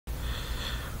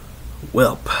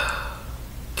Welp,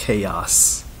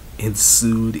 chaos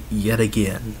ensued yet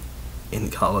again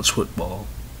in college football.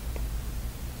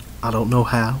 I don't know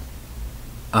how,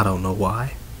 I don't know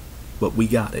why, but we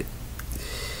got it.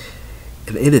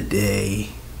 And in a day,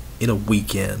 in a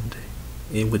weekend,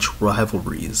 in which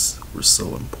rivalries were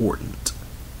so important,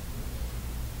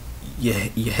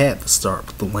 you had to start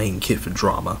with the Lane Kiffin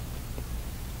drama.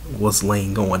 Was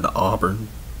Lane going to Auburn?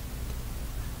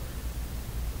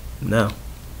 No,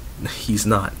 he's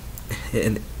not.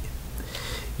 And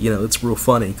it's real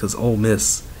funny because Ole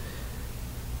Miss,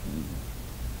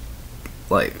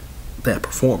 like, that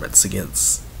performance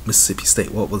against Mississippi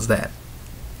State, what was that?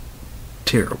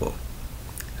 Terrible.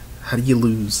 How do you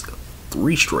lose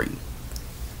three straight?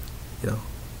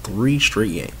 3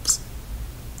 straight games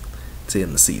to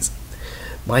end the season.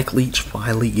 Mike Leach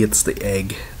finally gets the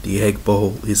egg. The Egg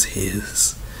Bowl is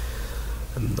his.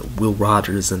 And Will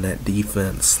Rogers and that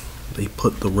defense, they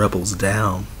put the Rebels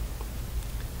down.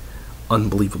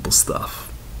 Unbelievable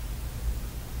stuff.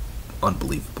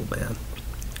 Unbelievable, man.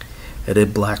 And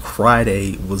then Black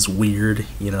Friday was weird,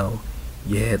 You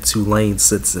had Tulane,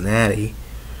 Cincinnati.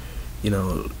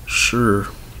 Sure,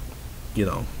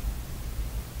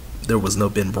 there was no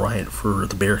Ben Bryant for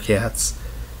the Bearcats.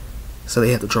 So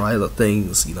they had to try other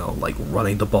things, like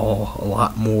running the ball a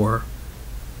lot more.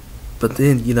 But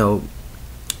then,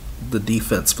 the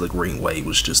defense for the Green Wave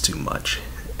was just too much.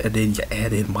 And then you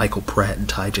add in Michael Pratt and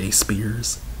Ty J.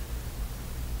 Spears.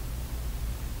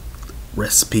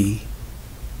 Recipe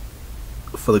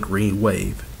for the Green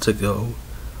Wave to go,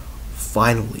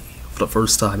 finally, for the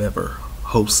first time ever,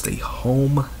 host a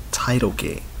home title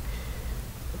game.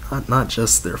 Not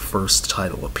just their first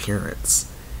title appearance.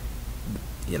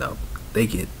 They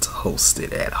get to host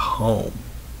it at home.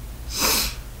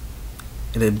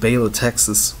 And in Baylor,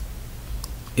 Texas,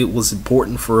 it was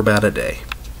important for about a day.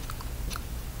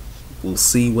 We'll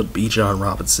see what Bijan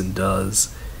Robinson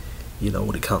does,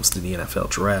 when it comes to the NFL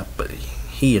draft. But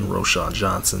he and Roschon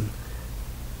Johnson,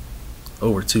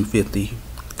 over 250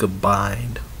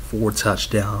 combined, 4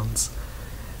 touchdowns.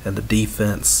 And the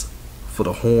defense for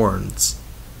the Horns,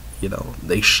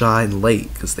 they shined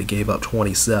late because they gave up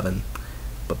 27.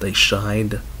 But they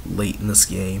shined late in this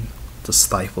game to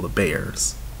stifle the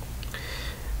Bears.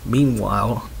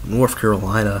 Meanwhile, North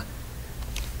Carolina,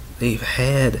 they've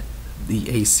had the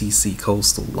ACC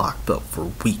Coastal locked up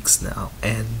for weeks now,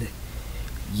 and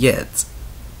yet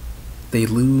they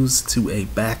lose to a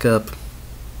backup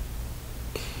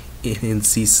in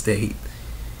NC State,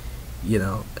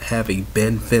 having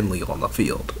Ben Finley on the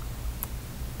field.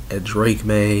 And Drake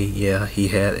May, he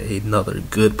had another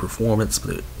good performance,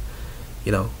 but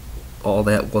all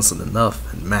that wasn't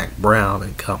enough, and Mac Brown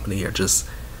and company they're just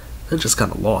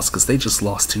kind of lost because they just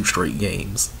lost 2 straight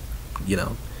games.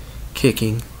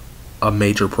 Kicking, a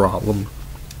major problem.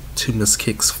 2 missed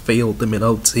kicks failed them in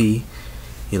OT.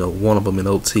 One of them in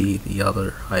OT, the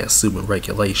other, I assume, in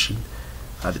regulation.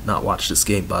 I did not watch this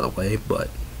game, by the way, but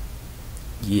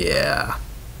yeah,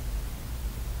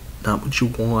 not what you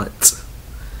want.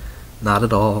 Not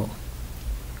at all.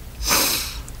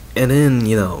 And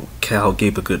then, Cal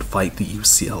gave a good fight to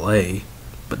UCLA,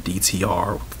 but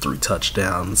DTR with 3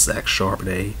 touchdowns, Zach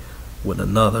Charbonnet with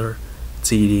another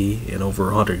TD and over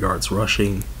 100 yards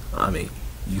rushing.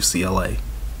 UCLA,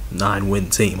 9-win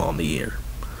team on the year.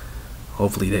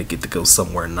 Hopefully they get to go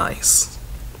somewhere nice.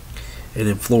 And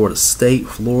in Florida State,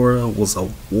 Florida was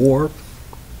a war.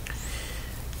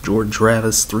 Jordan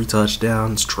Travis, 3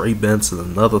 touchdowns. Trey Benson,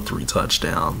 another 3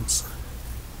 touchdowns.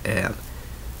 And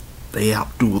they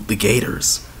outdueled the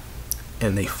Gators,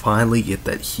 and they finally get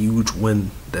that huge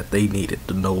win that they needed.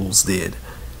 The Noles did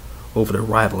over their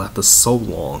rival after so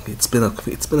long. It's been a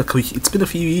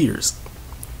few years.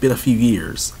 But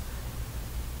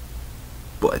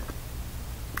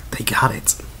they got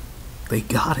it. They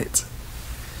got it.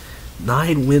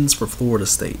 9 wins for Florida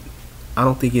State. I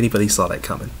don't think anybody saw that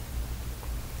coming.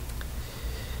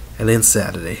 And then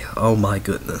Saturday, oh my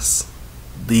goodness,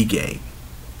 the game.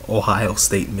 Ohio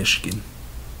State, Michigan.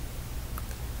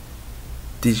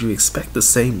 Did you expect the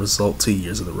same result 2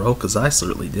 years in a row? Because I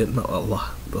certainly didn't. A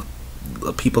lot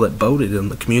the people that voted in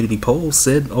the community poll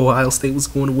said Ohio State was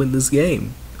going to win this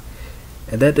game.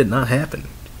 And that did not happen.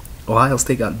 Ohio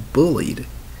State got bullied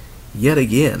yet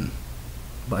again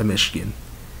by Michigan.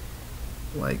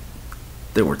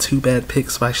 There were 2 bad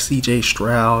picks by C.J.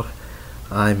 Stroud.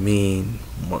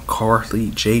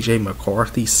 McCarthy, J.J.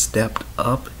 McCarthy stepped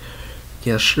up.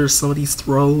 Yeah, sure, some of these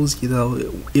throws,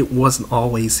 it wasn't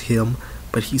always him,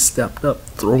 but he stepped up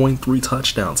throwing 3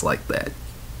 touchdowns like that.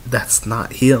 That's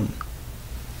not him.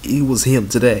 He was him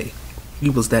today.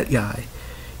 He was that guy.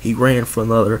 He ran for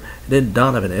another. And then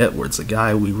Donovan Edwards, a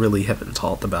guy we really haven't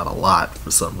talked about a lot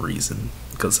for some reason,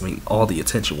 because I mean all the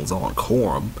attention was on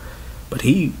Corum, but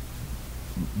he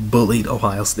bullied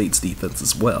Ohio State's defense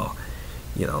as well.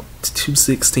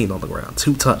 216 on the ground,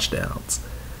 2 touchdowns.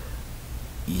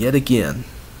 Yet again,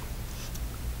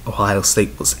 Ohio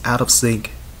State was out of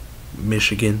sync,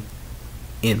 Michigan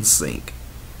in sync.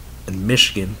 And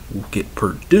Michigan will get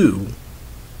Purdue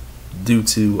due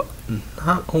to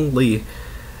not only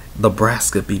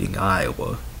Nebraska beating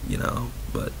Iowa,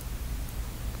 but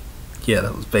yeah,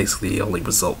 that was basically the only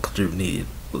result Purdue needed,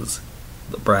 was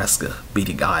Nebraska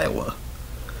beating Iowa.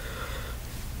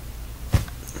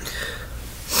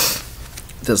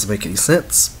 Doesn't make any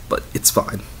sense, but it's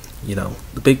fine.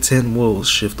 The Big Ten will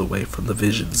shift away from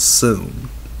divisions soon,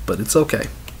 but it's okay.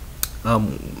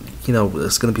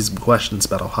 There's going to be some questions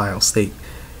about Ohio State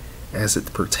as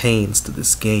it pertains to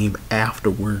this game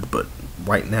afterward, but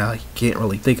right now you can't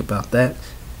really think about that.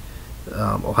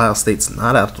 Ohio State's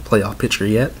not out of the playoff picture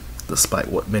yet, despite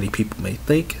what many people may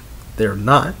think. They're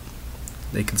not.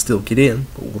 They can still get in,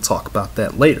 but we'll talk about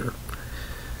that later.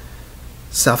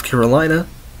 South Carolina,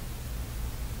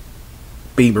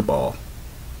 Beamer Ball.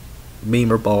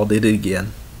 Beamer Ball did it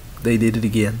again. They did it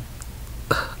again.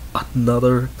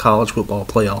 Another college football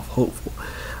playoff hopeful.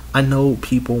 I know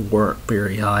people weren't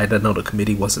very high. I know the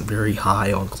committee wasn't very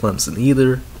high on Clemson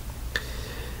either.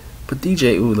 But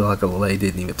DJ Uiagalelei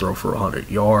didn't even throw for 100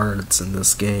 yards in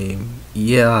this game.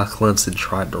 Yeah, Clemson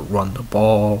tried to run the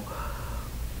ball.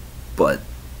 But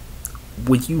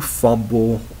when you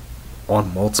fumble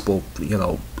on multiple,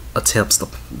 attempts to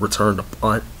return the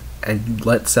punt, and you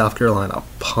let South Carolina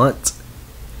punt,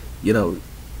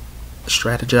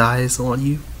 strategize on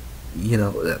you,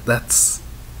 that's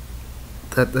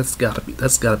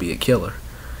gotta be a killer.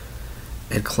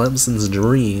 And Clemson's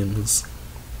dreams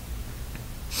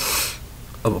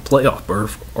of a playoff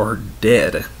berth are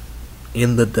dead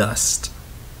in the dust.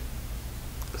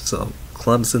 So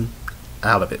Clemson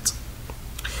out of it.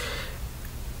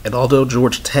 And although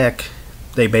Georgia Tech,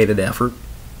 they made an effort,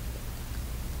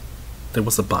 there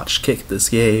was a botched kick this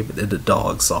game, and the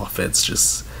Dogs offense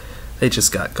just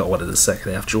got going in the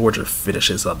second half. Georgia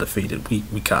finishes undefeated. We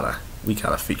kind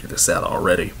of figured this out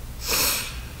already.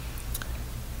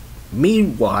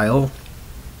 Meanwhile,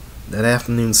 that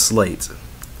afternoon slate,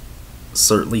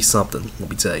 certainly something, let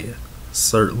me tell you.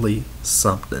 Certainly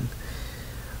something.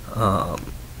 There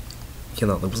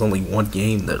was only one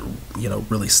game that,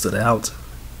 really stood out.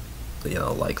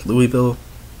 Like Louisville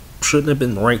shouldn't have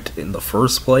been ranked in the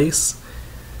first place,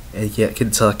 and yet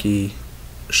Kentucky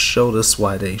showed us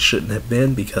why they shouldn't have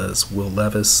been, because Will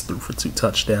Levis threw for 2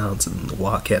 touchdowns and the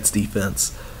Wildcats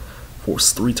defense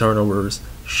forced 3 turnovers,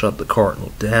 shut the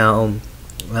Cardinal down.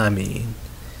 I mean,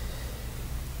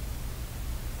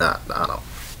 I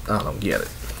don't get it.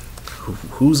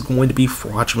 Who's going to be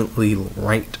fraudulently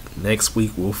ranked next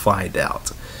week? We'll find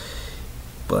out.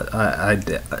 But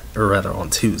or rather on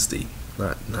Tuesday,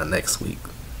 not next week.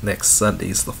 Next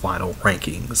Sunday's the final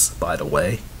rankings, by the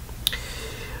way.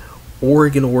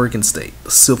 Oregon State, the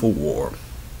Civil War.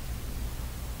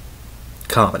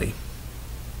 Comedy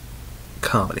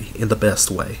in the best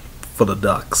way for the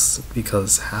Ducks,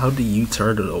 because how do you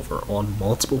turn it over on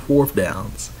multiple 4th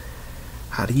downs?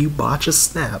 How do you botch a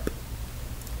snap?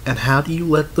 And how do you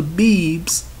let the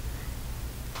Beebs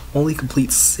only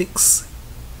complete 6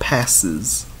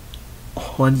 passes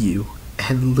on you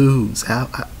and lose? How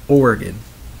Oregon?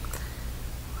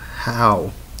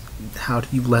 How do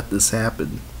you let this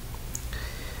happen?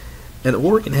 And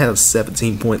Oregon had a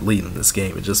 17-point lead in this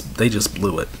game. They just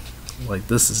blew it. Like,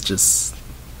 this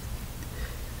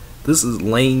is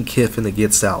Lane Kiffin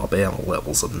against Alabama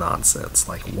levels of nonsense.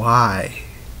 Like, why?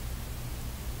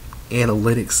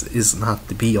 Analytics is not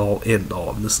the be-all,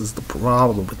 end-all. And this is the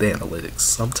problem with analytics.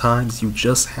 Sometimes you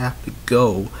just have to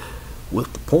go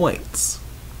with the points.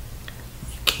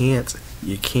 You can't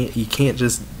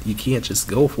just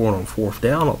go for it on 4th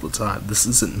down all the time. This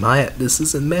isn't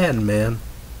Madden, man.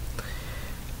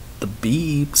 The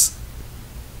Beebs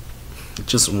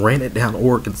just ran it down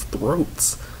Oregon's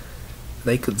throats.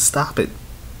 They couldn't stop it.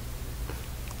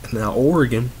 And now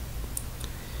Oregon,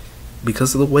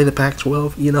 because of the way the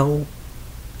Pac-12,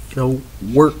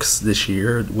 works this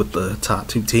year with the top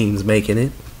 2 teams making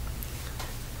it,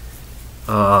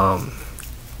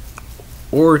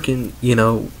 Oregon,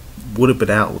 would have been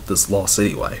out with this loss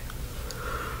anyway.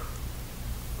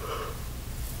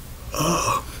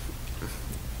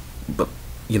 But,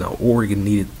 Oregon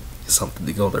needed something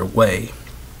to go their way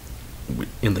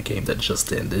in the game that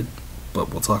just ended. But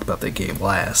we'll talk about that game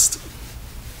last.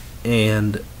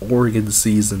 And Oregon's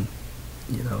season,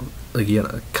 again,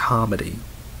 a comedy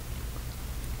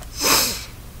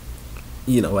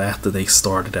after they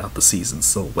started out the season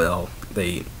so well,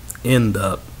 they end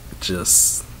up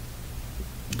just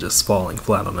falling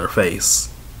flat on their face.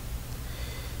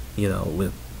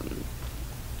 With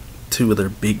two of their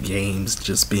big games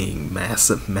just being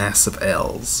massive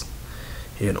L's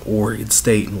in Oregon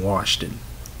State and Washington.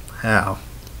 How?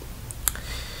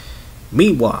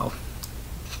 Meanwhile,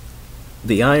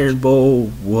 the Iron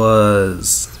Bowl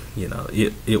was,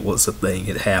 it was a thing.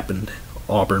 It happened.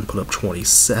 Auburn put up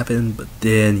 27, but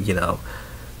then,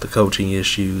 the coaching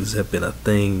issues have been a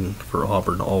thing for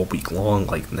Auburn all week long.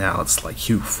 Like now it's like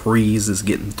Hugh Freeze is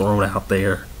getting thrown out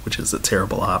there, which is a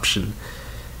terrible option.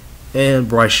 And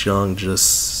Bryce Young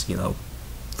just,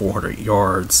 400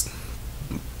 yards,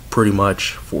 pretty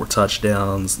much 4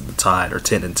 touchdowns. The Tide are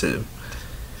 10-2.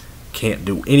 Can't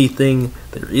do anything.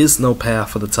 There is no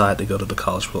path for the Tide to go to the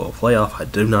college football playoff. I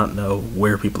do not know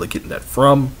where people are getting that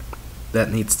from. That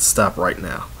needs to stop right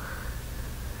now.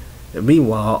 And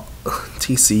meanwhile,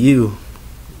 TCU,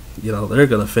 they're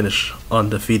going to finish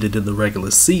undefeated in the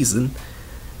regular season.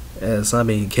 As,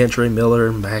 Kentre Miller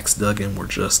and Max Duggan were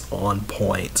just on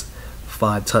point.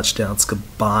 5 touchdowns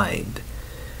combined.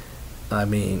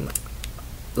 The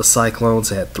Cyclones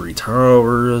had 3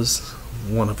 turnovers.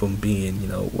 One of them being,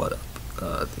 it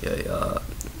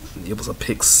was a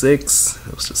pick 6.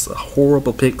 It was just a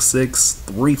horrible pick 6.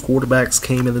 3 quarterbacks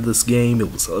came into this game.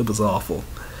 It was awful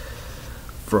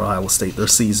for Iowa State. Their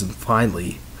season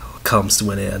finally comes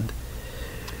to an end.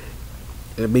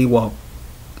 And meanwhile,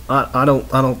 I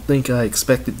don't think I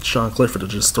expected Sean Clifford to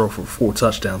just throw for 4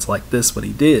 touchdowns like this, but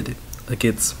he did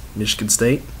against Michigan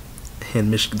State.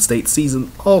 And Michigan State's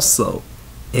season also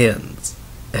ends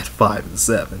at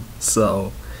 5-7.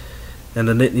 So, and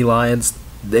the Nittany Lions,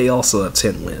 they also have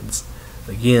 10 wins.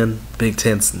 Again, Big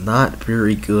Ten's not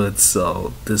very good,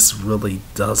 so this really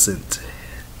doesn't,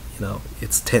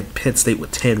 it's Penn State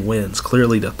with 10 wins,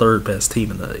 clearly the 3rd best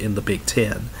team in the Big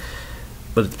Ten.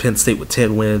 But it's Penn State with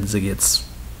 10 wins against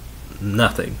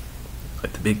nothing.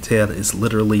 Like, the Big Ten is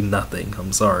literally nothing.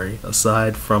 I'm sorry.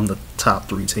 Aside from the top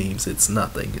 3 teams, it's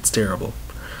nothing. It's terrible.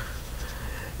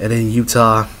 And in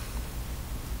Utah,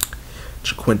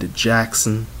 Jaquinta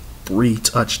Jackson, 3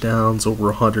 touchdowns, over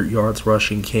 100 yards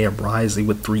rushing. Cam Rising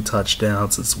with 3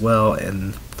 touchdowns as well.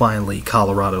 And finally,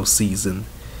 Colorado's season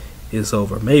is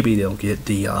over. Maybe they'll get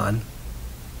Dion.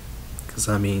 Because,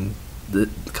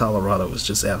 Colorado was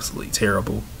just absolutely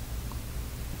terrible.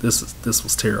 This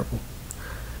was terrible.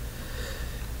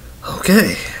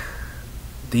 Okay.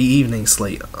 The evening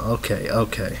slate. Okay.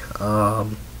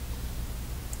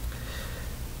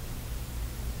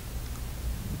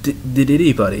 Did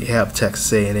anybody have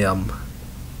Texas A&M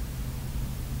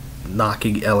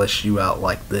knocking LSU out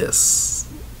like this?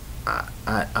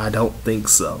 I don't think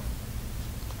so.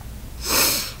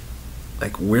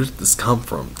 Like, where did this come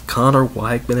from? Connor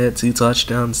Weigman had 2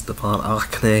 touchdowns. Stephon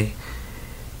Akne,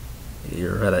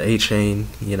 you're at a A-chain.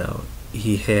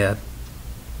 He had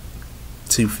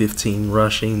 215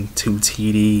 rushing, 2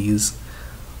 TDs.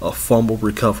 A fumble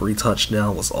recovery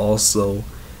touchdown was also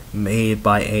made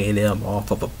by A&M off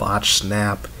of a botched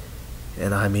snap.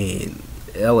 And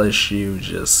LSU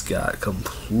just got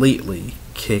completely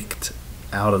kicked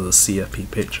out of the CFP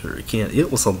picture. Again,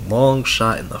 it was a long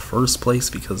shot in the first place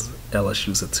because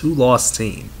LSU's a 2-loss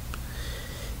team.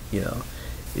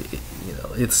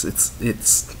 It's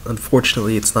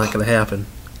unfortunately it's not going to happen.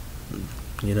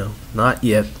 Not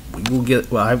yet. We will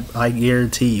get. Well, I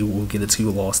guarantee you we'll get a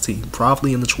 2-loss team,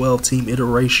 probably in the 12-team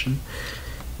iteration.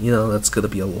 That's going to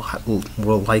be a lot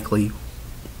more likely.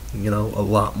 A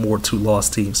lot more 2-loss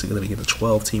teams are going to be in the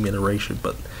 12-team iteration,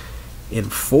 but in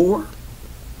 4,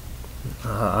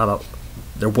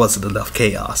 there wasn't enough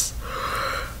chaos.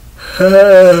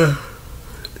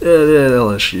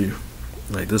 LSU,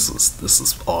 like this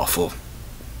is awful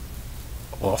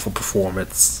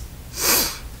performance.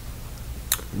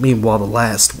 Meanwhile, the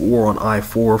last war on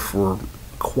I-4 for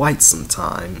quite some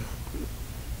time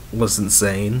was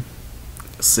insane.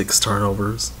 6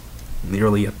 turnovers,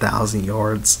 nearly 1,000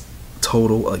 yards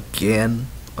total again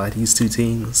by these 2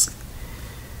 teams.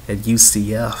 At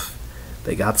UCF,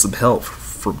 they got some help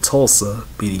from Tulsa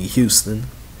beating Houston,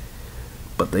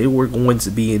 but they were going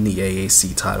to be in the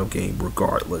AAC title game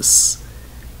regardless.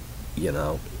 And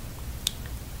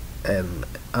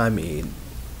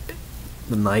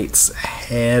the Knights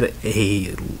had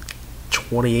a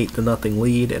 28-0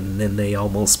 lead, and then they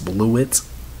almost blew it.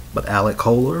 But Alec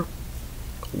Kohler,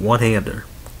 one-hander,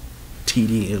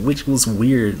 TD, which was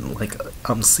weird. Like,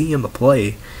 I'm seeing the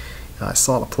play. I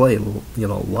saw the play,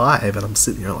 live, and I'm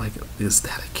sitting there like, is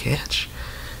that a catch?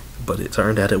 But it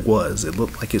turned out it was. It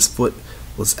looked like his foot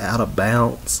was out of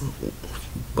bounds,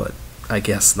 but I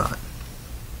guess not.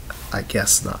 I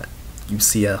guess not.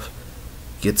 UCF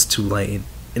gets Tulane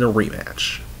in a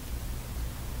rematch.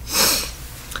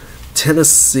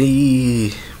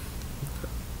 Tennessee,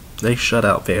 they shut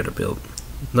out Vanderbilt.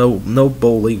 No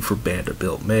bowling for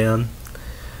Vanderbilt, man.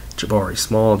 Jabari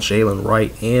Small, Jalen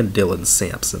Wright, and Dylan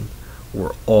Sampson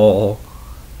were all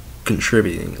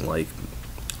contributing. Like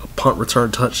a punt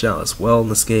return touchdown as well in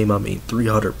this game. I mean,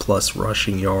 300 plus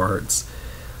rushing yards.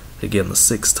 Again, the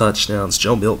 6 touchdowns.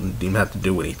 Joe Milton didn't even have to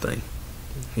do anything.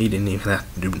 He didn't even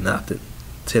have to do nothing.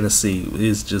 Tennessee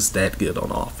is just that good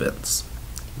on offense.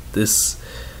 This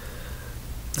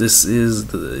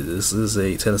is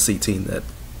a Tennessee team that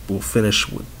will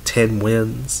finish with 10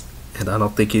 wins, and I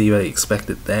don't think anybody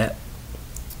expected that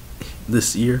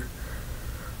this year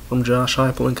from Josh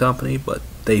Heupel and company, but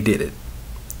they did it.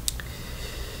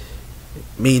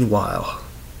 Meanwhile,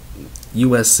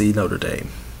 USC Notre Dame.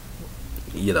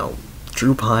 You know,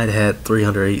 Drew Pine had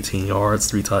 318 yards,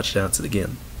 3 touchdowns, and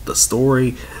again, the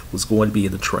story was going to be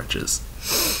in the trenches.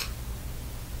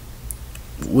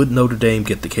 Would Notre Dame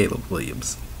get to Caleb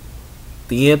Williams?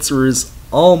 The answer is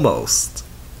almost.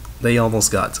 They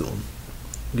almost got to him.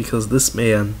 Because this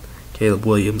man, Caleb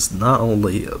Williams, not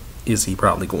only is he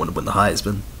probably going to win the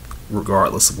Heisman,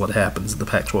 regardless of what happens in the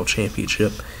Pac-12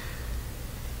 championship,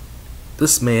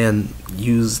 this man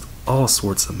used all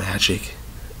sorts of magic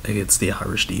against the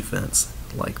Irish defense.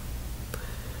 Like,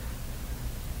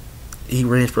 he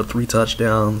ran for 3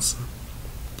 touchdowns,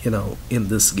 you know, in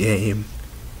this game,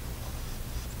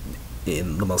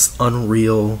 in the most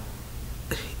unreal,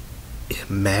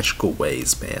 magical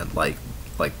ways, man.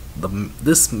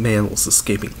 This man was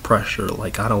escaping pressure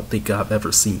like I don't think I've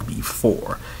ever seen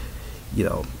before. You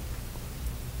know,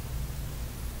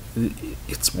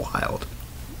 it's wild.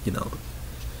 You know,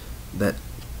 that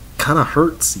kind of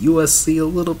hurts USC a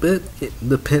little bit,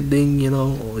 depending, you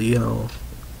know,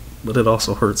 but it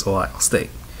also hurts Ohio State,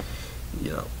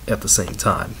 you know, at the same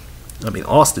time. I mean,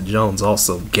 Austin Jones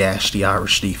also gashed the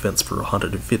Irish defense for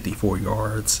 154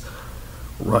 yards,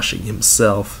 rushing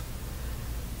himself,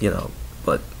 you know,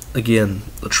 but again,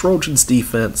 the Trojans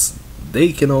defense,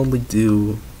 they can only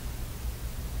do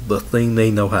the thing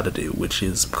they know how to do, which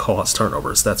is cause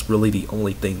turnovers. That's really the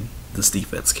only thing this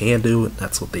defense can do, and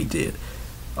that's what they did.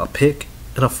 A pick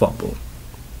and a fumble.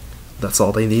 That's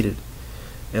all they needed.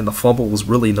 And the fumble was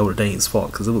really Notre Dame's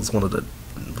fault, because it was one of the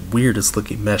weirdest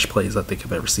looking mesh plays I think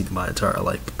I've ever seen in my entire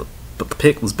life. But the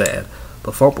pick was bad.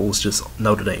 The fumble was just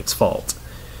Notre Dame's fault.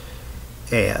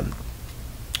 And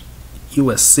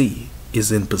USC is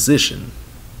in position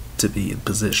to be in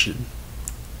position.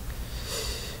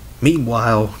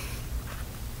 Meanwhile,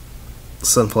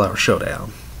 Sunflower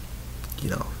Showdown. You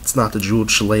know, it's not the Jeweled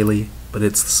Shillelagh, but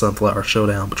it's the Sunflower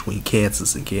Showdown between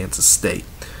Kansas and Kansas State.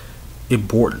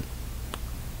 Important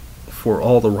for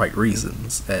all the right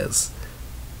reasons, as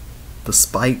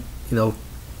despite, you know,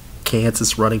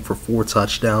 Kansas running for 4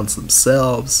 touchdowns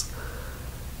themselves,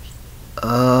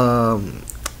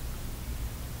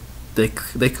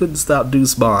 they couldn't stop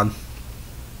Deuce Bond.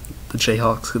 The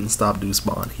Jayhawks couldn't stop Deuce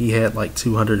Bond. He had like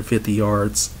 250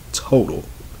 yards total,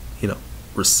 you know,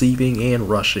 receiving and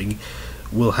rushing.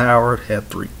 Will Howard had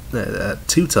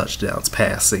 2 touchdowns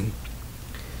passing.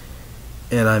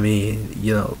 And I mean,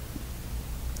 you know,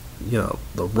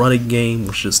 the running game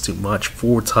was just too much.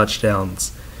 4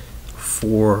 touchdowns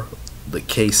for the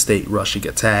K-State rushing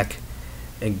attack.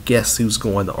 And guess who's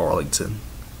going to Arlington?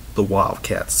 The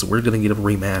Wildcats. So we're going to get a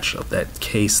rematch of that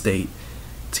K-State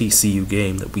TCU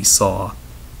game that we saw.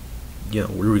 You know,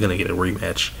 we were going to get a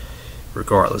rematch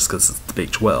regardless, because it's the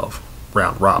Big 12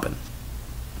 round robin.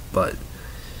 But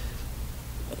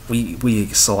we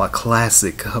saw a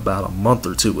classic about a month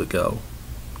or 2 ago,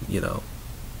 you know,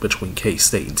 between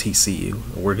K-State and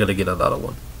TCU. And we're going to get another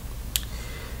one.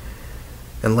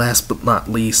 And last but not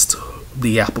least,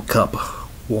 the Apple Cup,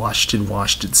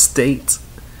 Washington State.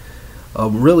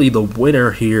 Really, the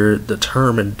winner here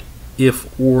determined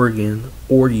if Oregon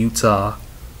or Utah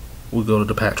will go to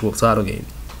the Pac-12 title game.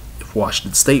 If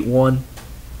Washington State won,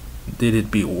 then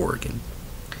it'd be Oregon.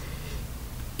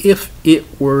 If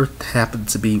it were to happen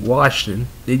to be Washington,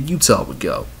 then Utah would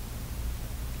go.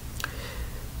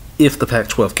 If the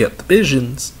Pac-12 kept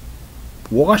divisions,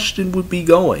 Washington would be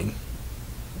going.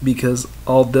 Because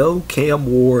although Cam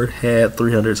Ward had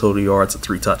 300 total yards and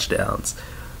 3 touchdowns,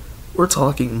 we're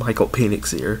talking Michael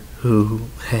Penix here, who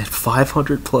had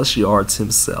 500 plus yards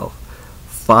himself,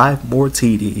 5 more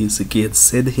TDs. Again,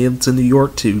 send him to New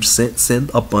York too.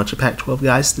 Send a bunch of Pac-12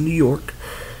 guys to New York.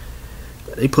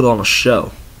 They put on a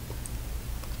show.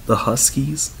 The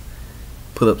Huskies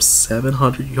put up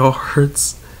 700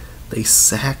 yards. They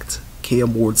sacked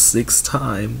Cam Ward 6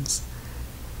 times.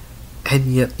 and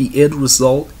yet the end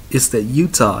result is that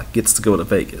Utah gets to go to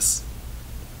Vegas.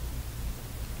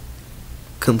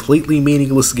 Completely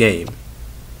meaningless game.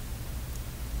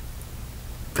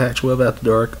 Pac-12 After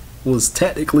Dark was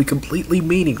technically completely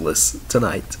meaningless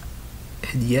tonight,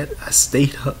 and yet I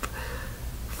stayed up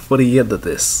for the end of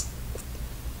this.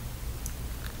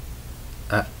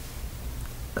 I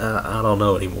don't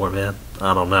know anymore, man.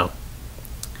 I don't know.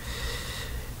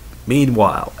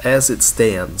 Meanwhile, as it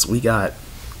stands, we got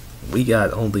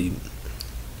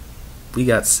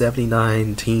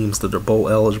 79 teams that are bowl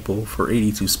eligible for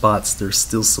 82 spots. There's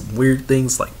still some weird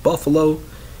things like Buffalo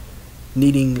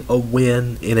needing a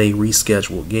win in a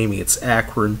rescheduled game against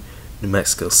Akron. New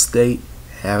Mexico State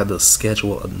having to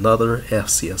schedule another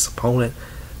FCS opponent.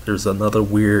 There's another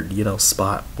weird,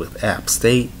 spot with App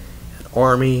State and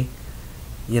Army,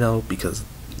 because,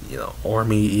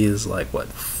 Army is like,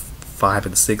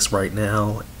 5-6 right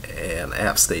now, and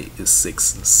App State is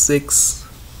 6-6,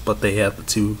 but they have the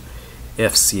 2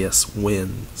 FCS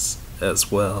wins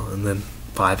as well, and then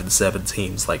 5-7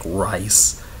 teams like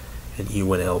Rice and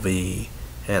UNLV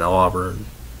and Auburn.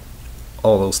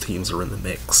 All those teams are in the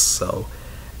mix. So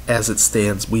as it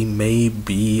stands, we may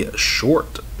be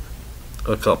short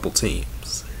a couple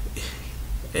teams,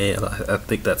 and I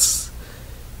think that's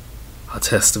a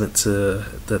testament to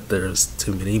that there's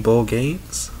too many bowl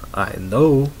games. I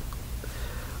know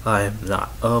I am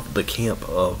not of the camp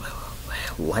of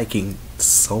liking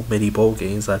so many bowl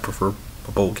games. I prefer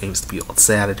bowl games to be on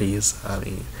Saturdays. I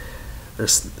mean,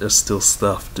 there's still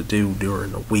stuff to do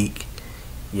during the week,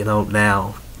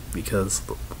 now, because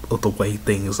of the way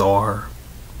things are,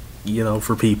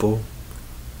 for people.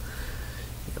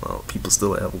 People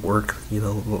still have work,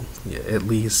 at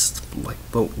least like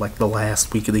the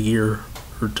last week of the year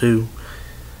or two.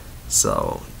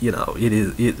 So,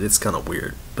 it's kind of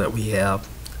weird that we have,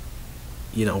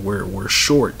 we're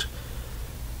short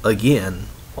again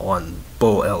on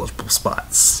bowl eligible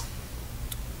spots.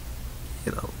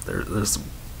 There's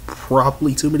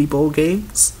probably too many bowl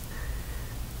games,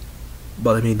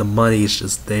 but I mean the money is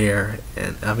just there,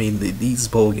 and I mean these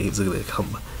bowl games are going to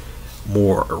become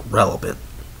more irrelevant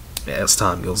as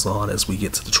time goes on, as we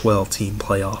get to the 12-team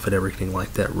playoff and everything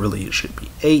like that. Really, it should be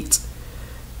 8,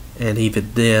 and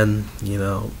even then,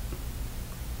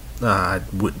 I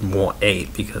wouldn't want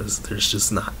 8, because there's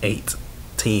just not 8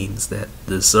 teams that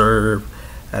deserve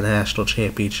a national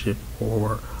championship,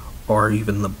 or are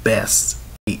even the best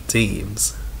 8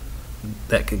 teams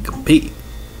that can compete.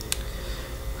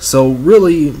 So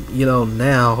really,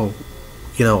 now,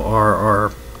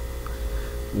 our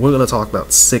we're going to talk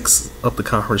about 6 of the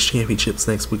conference championships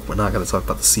next week. We're not going to talk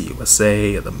about the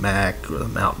CUSA or the MAC or the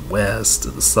Mountain West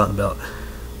or the Sun Belt.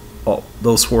 All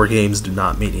those 4 games do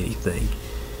not mean anything.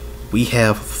 We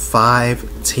have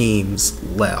 5 teams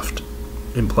left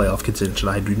in playoff contention.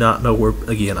 I do not know where,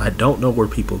 again, I don't know where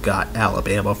people got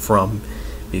Alabama from,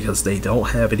 because they don't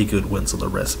have any good wins on their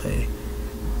resume.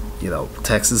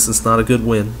 Texas is not a good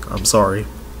win. I'm sorry.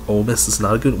 Ole Miss is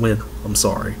not a good win. I'm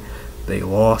sorry. They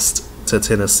lost to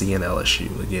Tennessee and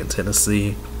LSU. Again,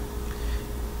 Tennessee,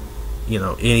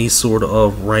 any sort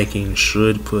of ranking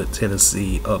should put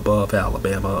Tennessee above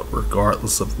Alabama,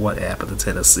 regardless of what happened to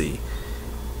Tennessee.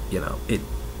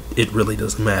 It really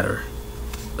doesn't matter.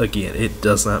 Again, it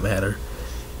does not matter.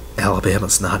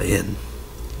 Alabama's not in.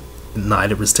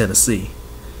 Neither is Tennessee.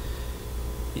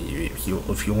 If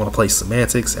you want to play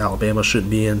semantics, Alabama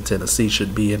shouldn't be in, Tennessee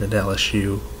should be in, and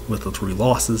LSU, with the 3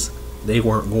 losses, they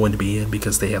weren't going to be in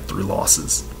because they have 3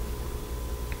 losses.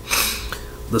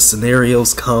 The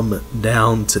scenarios come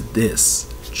down to this: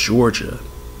 Georgia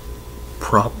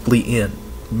probably in,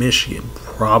 Michigan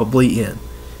probably in,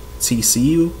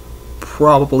 TCU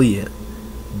probably in,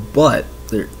 but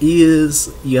there is,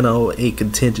 a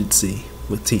contingency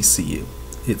with TCU.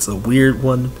 It's a weird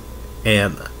one,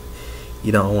 and I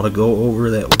want to go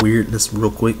over that weirdness real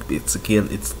quick. It's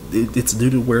due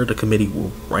to where the committee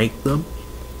will rank them.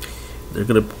 They're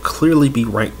going to clearly be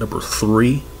ranked number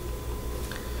 3,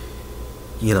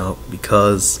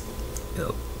 because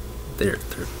they're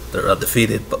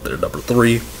undefeated, but they're number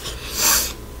 3.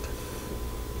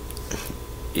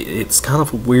 It's kind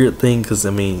of a weird thing, because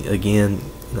I mean, again,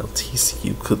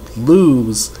 TCU could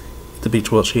lose the Big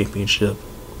 12 championship,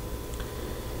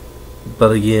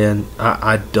 but again,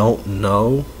 I don't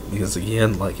know, because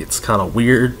again, it's kind of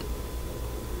weird,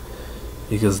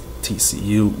 because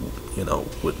TCU,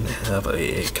 wouldn't have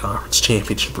a conference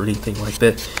championship or anything like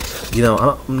that.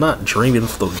 I'm not dreaming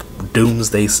of the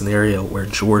doomsday scenario where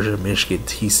Georgia, Michigan,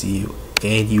 TCU,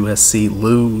 and USC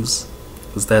lose,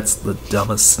 because that's the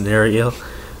dumbest scenario.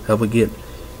 That would get,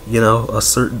 a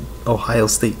certain Ohio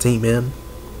State team in.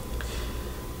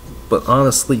 But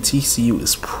honestly, TCU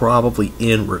is probably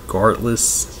in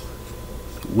regardless.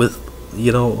 With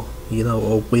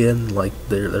a win, like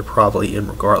they're probably in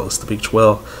regardless. The Big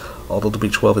 12, although the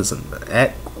Big 12 isn't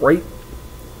that great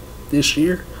this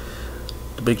year,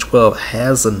 the Big 12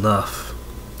 has enough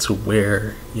to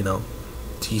where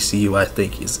TCU I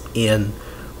think is in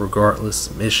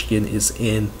regardless. Michigan is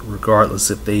in regardless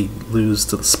if they lose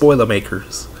to the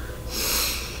Spoilermakers,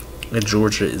 and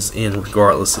Georgia is in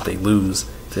regardless if they lose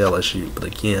to LSU. But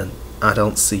again, I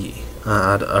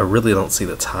really don't see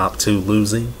the top two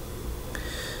losing.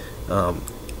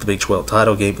 The Big 12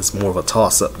 title game is more of a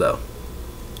toss-up, though.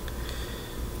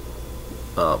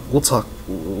 We'll talk.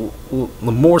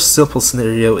 The more simple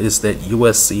scenario is that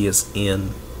USC is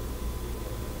in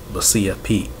the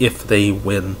CFP if they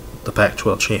win the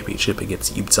Pac-12 championship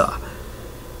against Utah.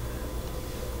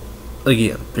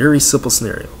 Again, very simple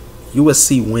scenario.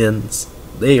 USC wins,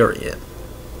 they are in.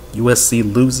 USC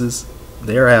loses,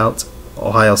 they're out.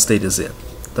 Ohio State is in.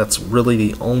 That's really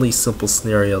the only simple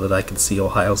scenario that I can see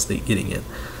Ohio State getting in.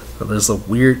 Now, there's a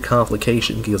weird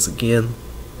complication because, again,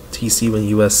 TCU and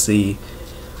USC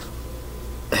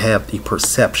have the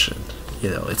perception.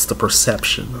 It's the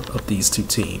perception of these two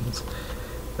teams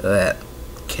that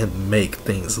can make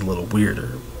things a little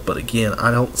weirder. But again,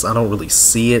 I don't really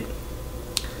see it.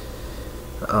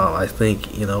 I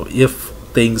think if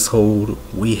things hold,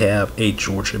 we have a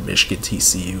Georgia, Michigan,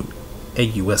 TCU, a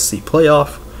USC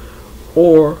playoff,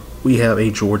 or we have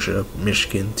a Georgia,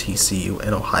 Michigan, TCU,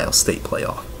 and Ohio State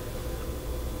playoff.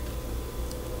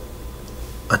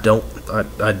 I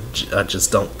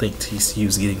just don't think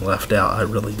TCU's getting left out. I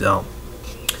really don't.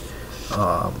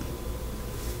 I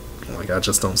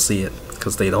just don't see it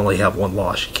because they'd only have one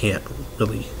loss. You can't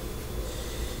really.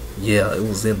 Yeah, it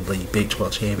was in the Big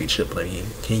 12 championship, but I mean,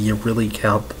 can you really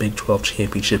count the Big 12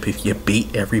 championship if you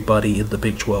beat everybody in the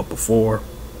Big 12 before?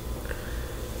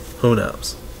 Who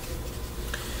knows?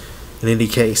 In any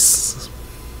case,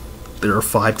 there are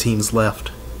 5 teams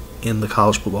left in the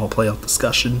college football playoff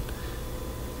discussion,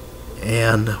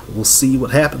 and we'll see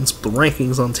what happens with the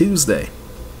rankings on Tuesday.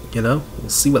 We'll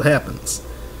see what happens.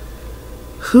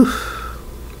 Whew.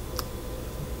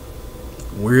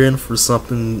 We're in for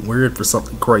something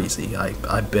crazy.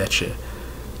 I bet you.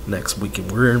 Next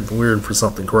weekend, we're in for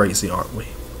something crazy, aren't we?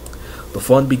 The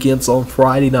fun begins on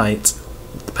Friday night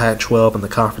with the Pac-12 and the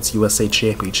Conference USA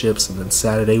Championships, and then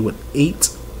Saturday with 8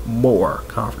 more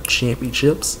conference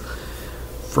championships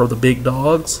for the big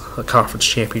dogs, a conference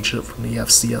championship from the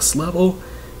FCS level,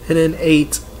 and then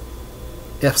 8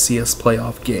 FCS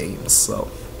playoff games. So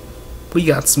we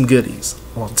got some goodies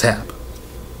on tap.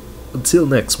 Until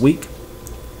next week,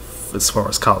 as far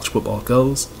as college football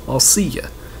goes, I'll see you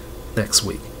next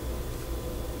week.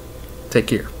 Take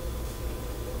care.